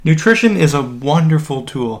Nutrition is a wonderful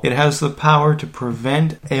tool. It has the power to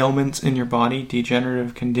prevent ailments in your body,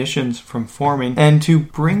 degenerative conditions from forming, and to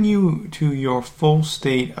bring you to your full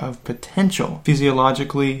state of potential,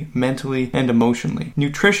 physiologically, mentally, and emotionally.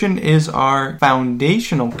 Nutrition is our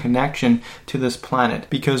foundational connection to this planet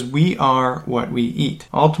because we are what we eat.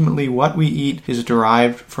 Ultimately, what we eat is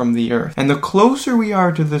derived from the earth. And the closer we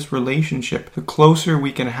are to this relationship, the closer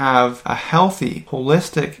we can have a healthy,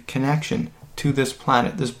 holistic connection to this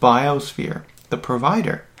planet, this biosphere, the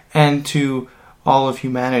provider, and to all of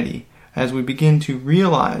humanity as we begin to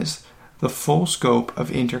realize the full scope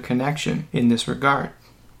of interconnection in this regard.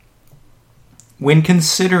 When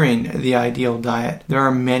considering the ideal diet, there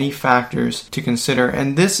are many factors to consider,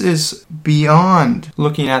 and this is beyond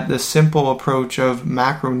looking at the simple approach of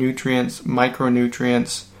macronutrients,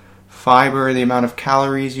 micronutrients, fiber, the amount of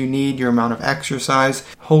calories you need, your amount of exercise.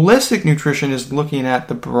 Holistic nutrition is looking at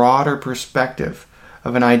the broader perspective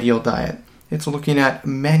of an ideal diet. It's looking at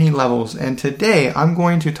many levels, and today I'm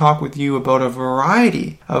going to talk with you about a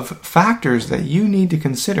variety of factors that you need to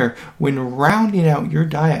consider when rounding out your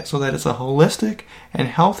diet so that it's a holistic and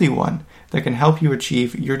healthy one that can help you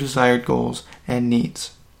achieve your desired goals and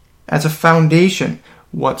needs. As a foundation,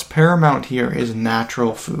 what's paramount here is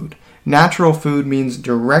natural food. Natural food means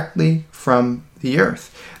directly from the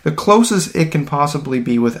earth, the closest it can possibly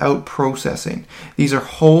be without processing. These are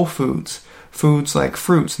whole foods, foods like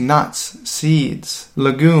fruits, nuts, seeds,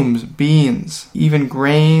 legumes, beans, even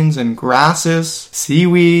grains and grasses,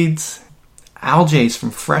 seaweeds, algae from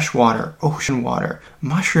fresh water, ocean water,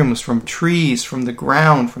 mushrooms from trees, from the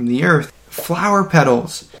ground, from the earth, flower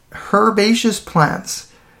petals, herbaceous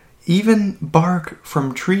plants, even bark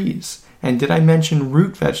from trees. And did I mention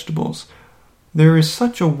root vegetables? There is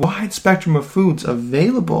such a wide spectrum of foods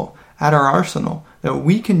available at our arsenal that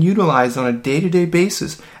we can utilize on a day-to-day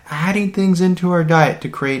basis, adding things into our diet to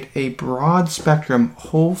create a broad spectrum,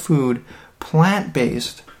 whole food,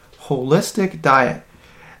 plant-based, holistic diet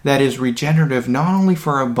that is regenerative not only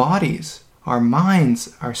for our bodies, our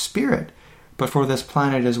minds, our spirit, but for this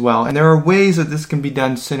planet as well. And there are ways that this can be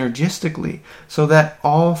done synergistically so that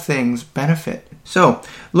all things benefit. So,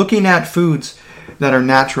 looking at foods that are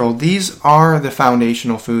natural, these are the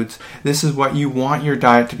foundational foods. This is what you want your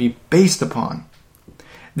diet to be based upon.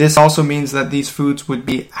 This also means that these foods would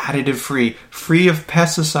be additive-free, free of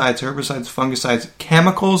pesticides, herbicides, fungicides,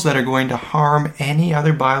 chemicals that are going to harm any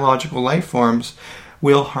other biological life forms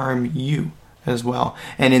will harm you as well.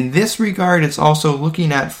 And in this regard, it's also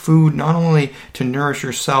looking at food not only to nourish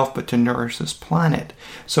yourself, but to nourish this planet.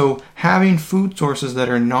 So having food sources that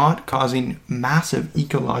are not causing massive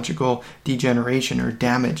ecological degeneration or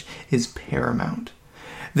damage is paramount.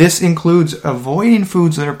 This includes avoiding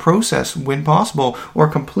foods that are processed when possible, or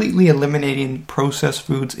completely eliminating processed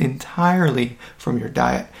foods entirely from your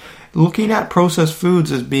diet. Looking at processed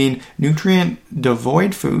foods as being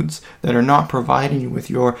nutrient-devoid foods that are not providing you with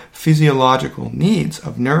your physiological needs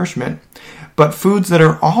of nourishment, but foods that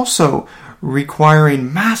are also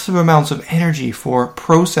requiring massive amounts of energy for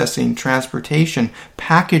processing, transportation,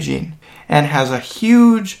 packaging, and has a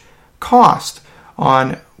huge cost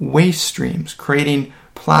on waste streams, creating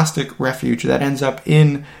plastic refuge that ends up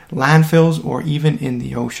in landfills or even in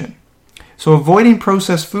the ocean. So avoiding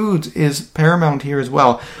processed foods is paramount here as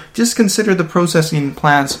well. Just consider the processing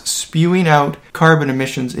plants spewing out carbon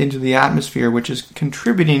emissions into the atmosphere, which is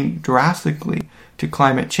contributing drastically to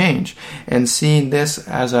climate change. And seeing this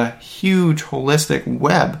as a huge holistic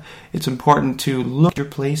web, it's important to look at your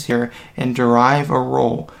place here and derive a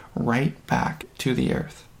role right back to the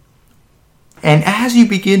earth. And as you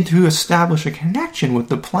begin to establish a connection with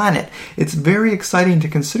the planet, it's very exciting to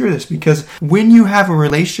consider this, because when you have a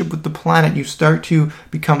relationship with the planet, you start to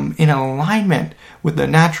become in alignment with the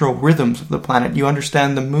natural rhythms of the planet. You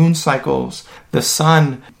understand the moon cycles, the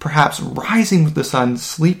sun perhaps rising with the sun,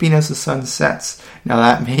 sleeping as the sun sets. Now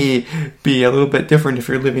that may be a little bit different if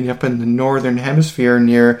you're living up in the northern hemisphere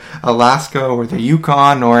near Alaska or the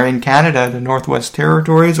Yukon, or in Canada, the Northwest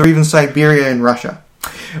Territories, or even Siberia in Russia.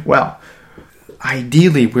 Well,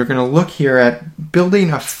 ideally, we're going to look here at building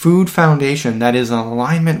a food foundation that is in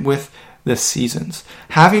alignment with the seasons.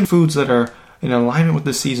 Having foods that are in alignment with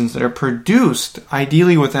the seasons, that are produced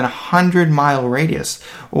ideally within a 100-mile radius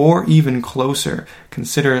or even closer.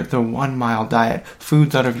 Consider the 1-mile diet.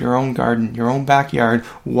 Foods out of your own garden, your own backyard,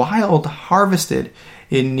 wild, harvested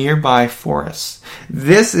in nearby forests.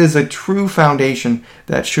 This is a true foundation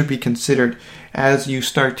that should be considered as you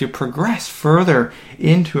start to progress further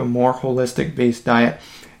into a more holistic based diet.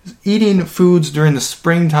 Eating foods during the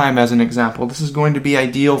springtime, as an example, this is going to be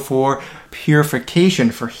ideal for purification,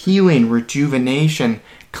 for healing, rejuvenation,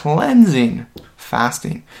 cleansing,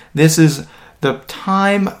 fasting. This is the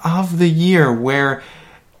time of the year where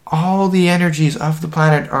all the energies of the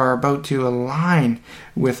planet are about to align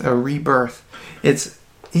with a rebirth. It's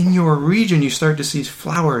in your region you start to see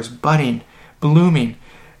flowers budding, blooming.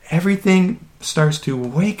 Everything starts to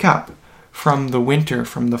wake up from the winter,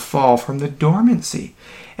 from the fall, from the dormancy.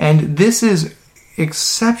 And this is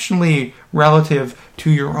exceptionally relative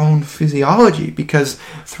to your own physiology, because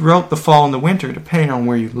throughout the fall and the winter, depending on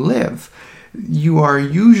where you live, you are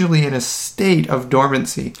usually in a state of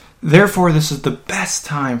dormancy. Therefore, this is the best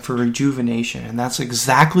time for rejuvenation, and that's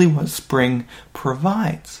exactly what spring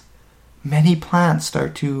provides. Many plants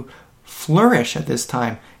start to flourish at this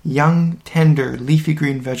time. Young, tender, leafy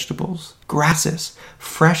green vegetables, grasses,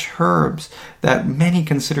 fresh herbs that many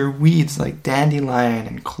consider weeds like dandelion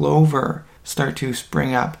and clover start to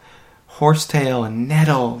spring up. Horsetail and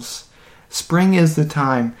nettles. Spring is the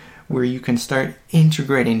time where you can start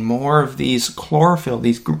integrating more of these chlorophyll,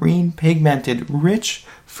 these green pigmented, rich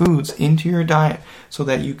foods into your diet so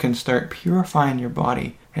that you can start purifying your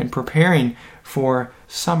body and preparing for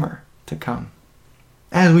summer to come.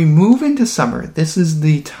 As we move into summer, this is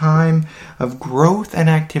the time of growth and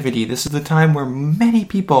activity. This is the time where many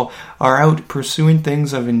people are out pursuing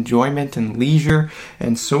things of enjoyment and leisure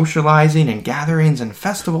and socializing and gatherings and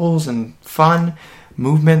festivals and fun,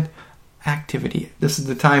 movement, activity. This is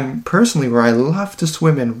the time personally where I love to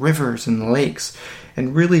swim in rivers and lakes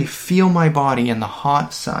and really feel my body in the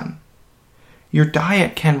hot sun. Your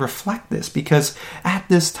diet can reflect this, because at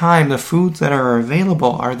this time the foods that are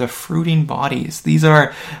available are the fruiting bodies. These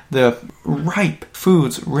are the ripe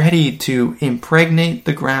foods ready to impregnate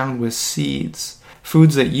the ground with seeds.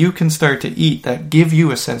 Foods that you can start to eat that give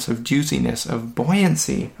you a sense of juiciness, of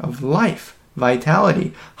buoyancy, of life,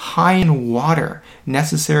 vitality, high in water,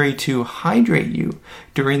 necessary to hydrate you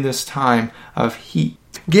during this time of heat.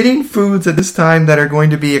 Getting foods at this time that are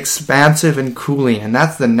going to be expansive and cooling, and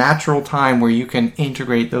that's the natural time where you can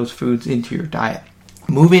integrate those foods into your diet.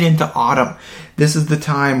 Moving into autumn, this is the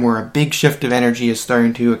time where a big shift of energy is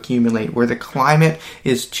starting to accumulate, where the climate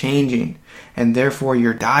is changing, and therefore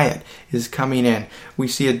your diet is coming in. We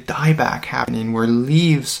see a dieback happening where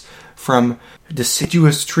leaves from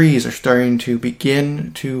deciduous trees are starting to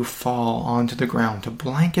begin to fall onto the ground, to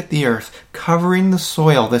blanket the earth, covering the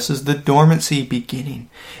soil. This is the dormancy beginning.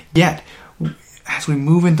 Yet, as we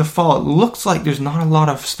move into fall, it looks like there's not a lot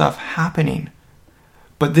of stuff happening.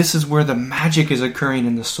 But this is where the magic is occurring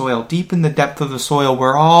in the soil, deep in the depth of the soil,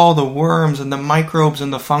 where all the worms and the microbes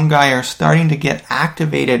and the fungi are starting to get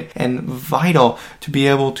activated and vital to be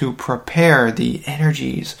able to prepare the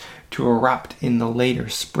energies to erupt in the later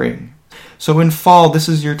spring. So in fall, this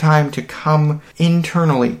is your time to come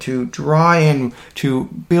internally, to draw in, to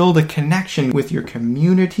build a connection with your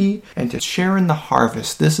community, and to share in the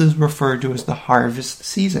harvest. This is referred to as the harvest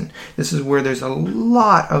season. This is where there's a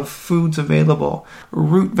lot of foods available.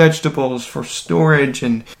 Root vegetables for storage,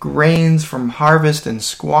 and grains from harvest, and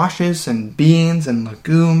squashes and beans and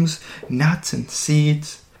legumes, nuts and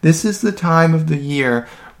seeds. This is the time of the year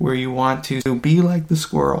where you want to be like the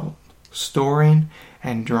squirrel, storing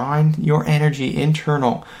and drawing your energy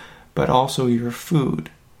internal, but also your food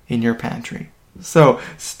in your pantry. So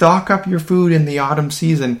stock up your food in the autumn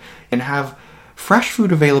season and have fresh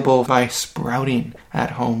food available by sprouting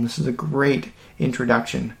at home. This is a great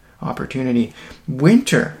introduction opportunity.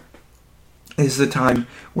 Winter is the time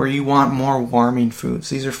where you want more warming foods.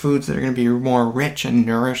 These are foods that are going to be more rich and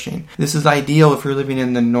nourishing. This is ideal if you're living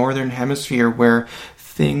in the northern hemisphere, where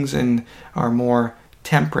things are more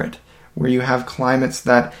temperate, where you have climates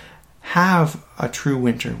that have a true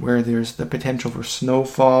winter, where there's the potential for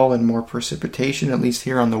snowfall and more precipitation, at least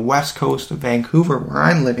here on the west coast of Vancouver, where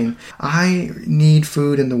I'm living. I need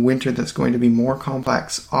food in the winter that's going to be more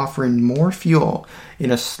complex, offering more fuel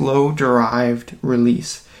in a slow-derived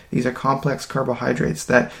release. These are complex carbohydrates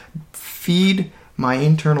that feed my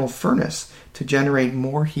internal furnace to generate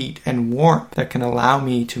more heat and warmth that can allow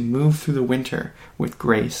me to move through the winter with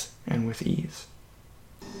grace and with ease.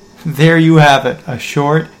 There you have it, a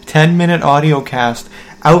short 10-minute audio cast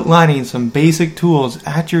outlining some basic tools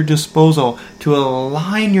at your disposal to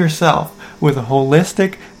align yourself with a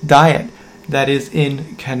holistic diet that is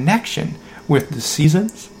in connection with the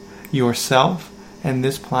seasons, yourself, and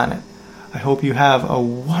this planet. I hope you have a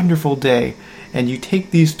wonderful day and you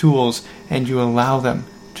take these tools and you allow them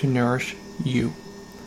to nourish you.